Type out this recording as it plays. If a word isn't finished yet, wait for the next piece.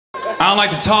I don't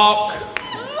like to talk.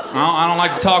 I don't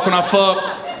like to talk when I fuck.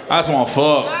 I just want to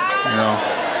fuck, you know.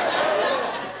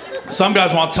 Some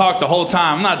guys want to talk the whole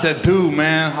time. I'm not that dude,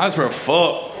 man. I just want to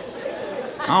fuck.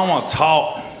 I don't want to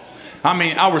talk. I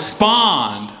mean, I'll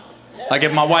respond. Like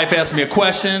if my wife asks me a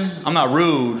question, I'm not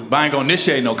rude, but I ain't gonna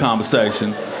initiate no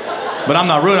conversation. But I'm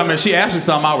not rude. I mean, if she asks me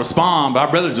something, I'll respond, but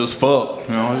I'd rather just fuck,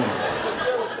 you know.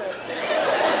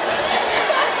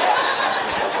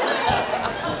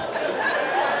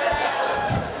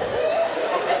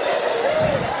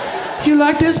 You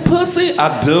like this pussy?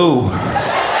 I do.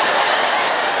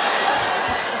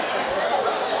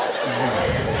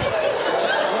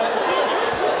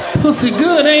 Pussy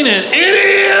good, ain't it? It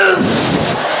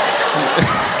is!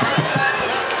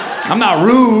 I'm not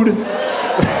rude.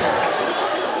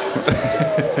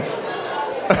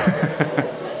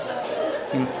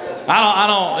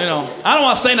 I don't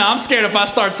want to say nothing. I'm scared if I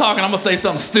start talking, I'm gonna say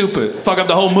something stupid. Fuck up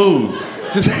the whole mood.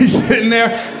 Just be sitting there,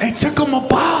 hey, tickle my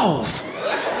balls.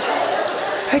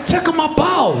 Hey, tickle my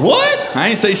balls. What? I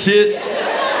ain't say shit.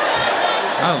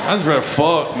 I just rather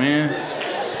fuck, man.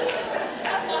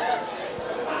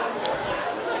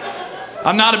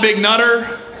 I'm not a big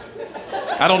nutter.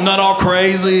 I don't nut all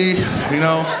crazy, you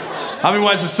know. I've been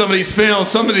watching some of these films.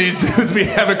 Some of these dudes be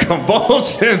having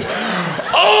convulsions.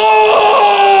 Oh!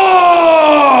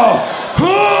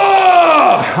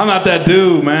 I'm not that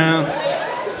dude, man.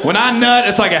 When I nut,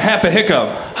 it's like a half a hiccup.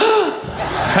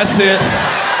 That's it.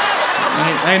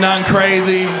 Ain't nothing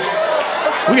crazy.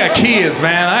 We got kids,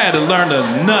 man. I had to learn to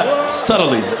nut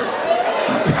subtly.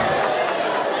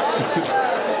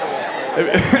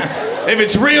 If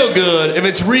it's real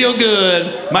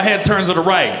good, my head turns to the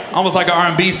right, almost like an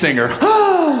R&B singer.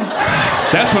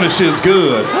 That's when the shit's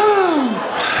good.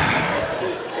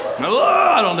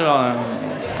 I don't do all that.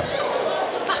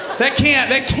 That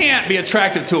can't be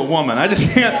attractive to a woman. I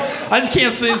just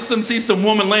can't see some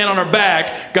woman laying on her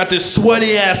back, got this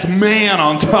sweaty ass man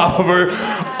on top of her.